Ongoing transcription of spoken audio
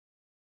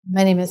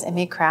My name is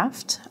Aimée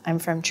Craft. I'm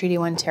from Treaty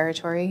 1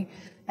 territory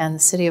and the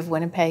city of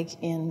Winnipeg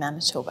in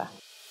Manitoba.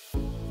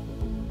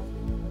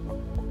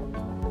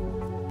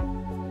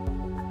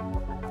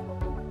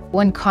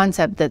 One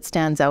concept that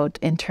stands out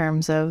in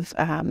terms of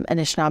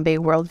Anishinaabe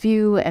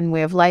worldview and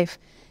way of life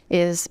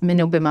is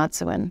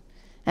Minot-Bimatsuwin.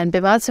 And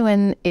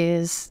Bimatsuwin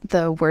is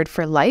the word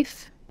for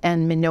life,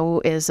 and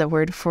Minot is a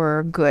word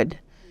for good.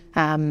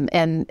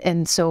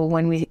 And so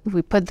when we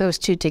put those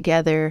two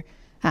together,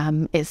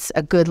 it's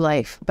a good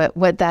life. But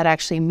what that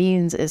actually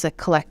means is a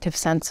collective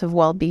sense of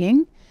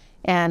well-being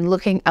and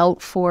looking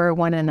out for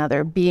one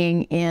another,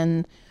 being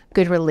in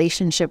good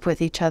relationship with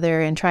each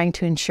other and trying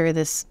to ensure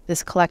this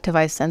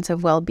collectivized sense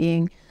of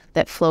well-being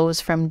that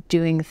flows from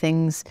doing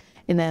things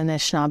in the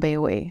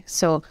Anishinaabe way.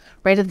 So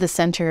right at the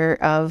center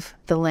of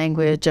the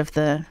language of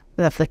the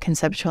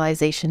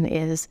conceptualization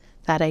is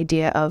that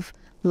idea of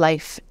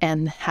life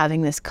and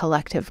having this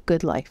collective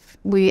good life.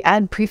 We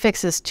add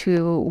prefixes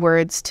to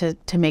words to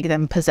make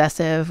them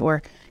possessive,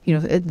 or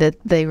that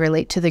they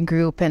relate to the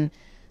group. And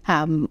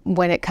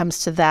when it comes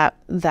to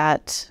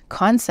that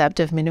concept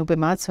of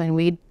Minot-Bimatsuwin,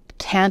 we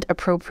can't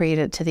appropriate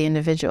it to the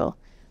individual.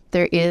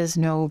 There is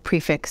no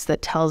prefix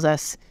that tells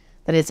us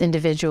that it's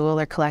individual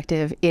or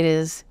collective. It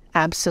is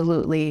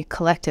absolutely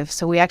collective.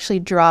 So we actually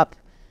drop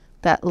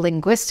that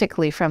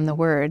linguistically from the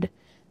word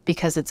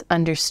because it's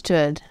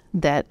understood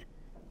that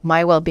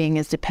my well-being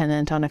is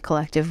dependent on a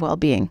collective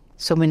well-being.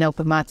 So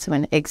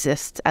Minot-Bimatsuwin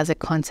exists as a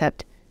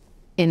concept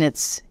in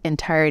its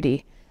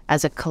entirety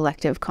as a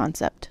collective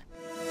concept.